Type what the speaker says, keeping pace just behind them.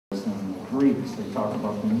Greeks, they talk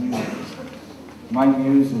about the muse. My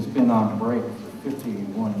muse has been on break for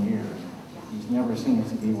 51 years. He's never seems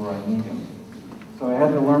to be where I need him. So I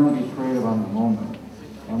had to learn to be creative on the moment.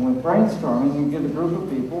 And with brainstorming, you get a group of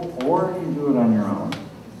people, or you do it on your own.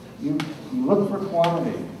 You look for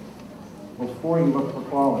quantity before you look for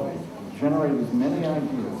quality. You generate as many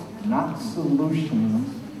ideas, not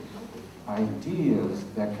solutions, ideas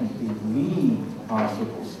that can be the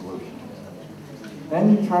possible solutions.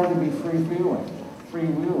 Then you try to be freewheeling,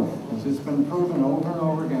 because it's been proven over and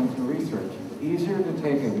over again through research. It's easier to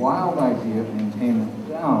take a wild idea and tame it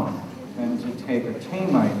down than to take a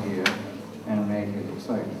tame idea and make it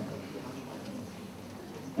exciting.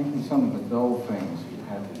 Think of some of the dull things you've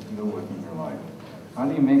had to deal with in your life. How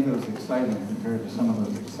do you make those exciting compared to some of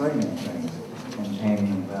those exciting things and tame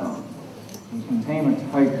them down? You can tame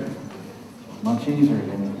a tiger much easier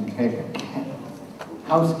than you can take a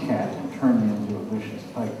house cat and turn it into a vicious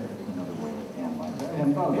tiger. That's another way to analyze that.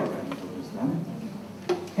 And thought about any of this then.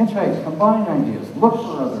 Hitchhike, combine ideas, look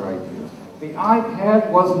for other ideas. The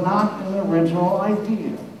iPad was not an original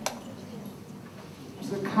idea.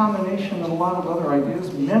 It's a combination of a lot of other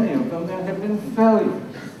ideas, many of them that have been failures,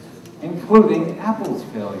 including Apple's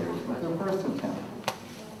failures with their first attempt.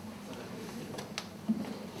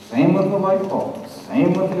 Same with the light bulb,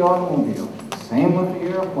 same with the automobile, same with the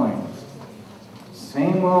airplanes,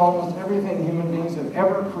 same with almost everything human beings have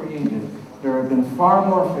ever created. There have been far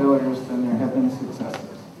more failures than there have been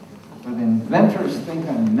successes. But inventors think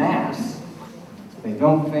en masse. They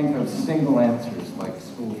don't think of single answers like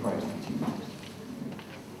school tries to teach.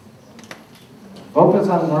 Focus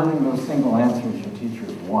on learning those single answers your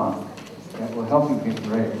teachers want. That will help you get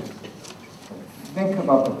grades. But think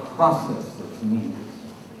about the process that's needed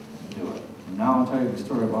to do it. And now I'll tell you the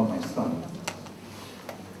story about my son.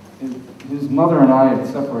 His mother and I had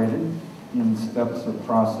separated in steps of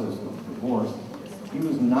process of divorce. He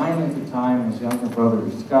was 9 at the time. His younger brother,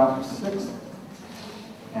 Scott, was 6.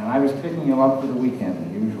 And I was picking him up for the weekend,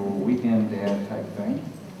 the usual weekend dad type thing.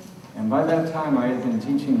 And by that time, I had been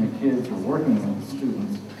teaching the kids or working with the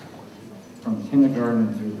students from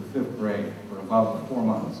kindergarten through the 5th grade for about 4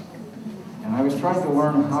 months. And I was trying to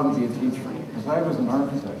learn how to be a teacher, because I was an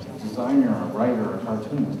architect, a designer, a writer, a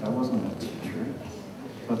cartoonist. I wasn't a teacher.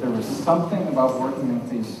 But there was something about working with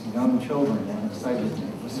these young children that excited me.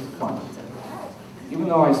 It was fun. Even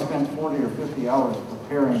though I spent 40 or 50 hours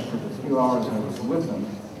preparing for the few hours I was with them,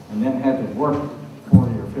 and then had to work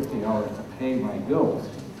 40 or 50 hours to pay my bills,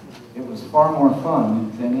 it was far more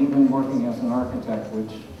fun than even working as an architect,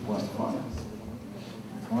 which was fun.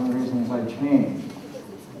 One of the reasons I changed.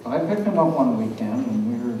 But I picked him up one weekend, and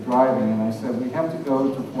we were driving, and I said, we have to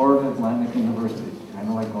go to Florida Atlantic University, kind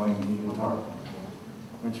of like going to Utah,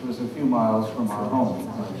 which was a few miles from our home,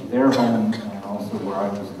 their home, and also where I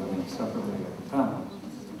was living separately at the time.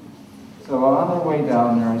 So on our way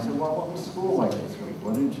down there, I said, well, what was school like this week?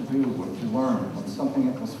 What did you do? What did you learn? What's something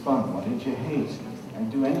that was fun? What did you hate? I'd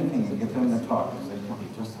do anything to get them to talk, because they could be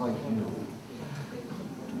just like you.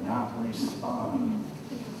 Do not respond,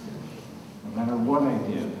 no matter what I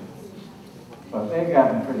did. But they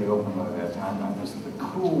gotten pretty open by that time. I was the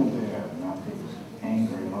cool dad, not the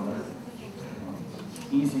angry mother.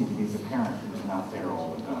 Easy to be the parent who's not there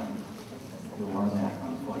all the time. You'll learn that,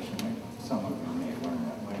 unfortunately. Some of you may learn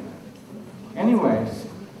that later. Anyways,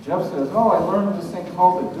 Jeff says, oh, I learned this thing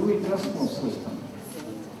called the Dewey Decimal System.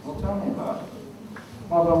 Well, tell me about it.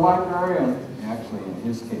 Well, the librarian, actually in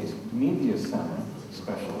his case, media center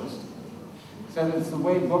specialist, said it's the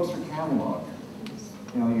way books are cataloged.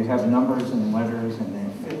 You know, you have numbers and letters, and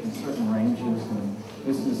they fit in certain ranges, and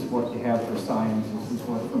this is what you have for science, this is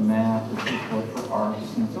what for math, this is what for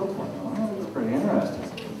arts, and so forth. Well, that was pretty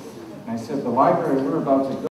interesting. And I said, the library we're about to go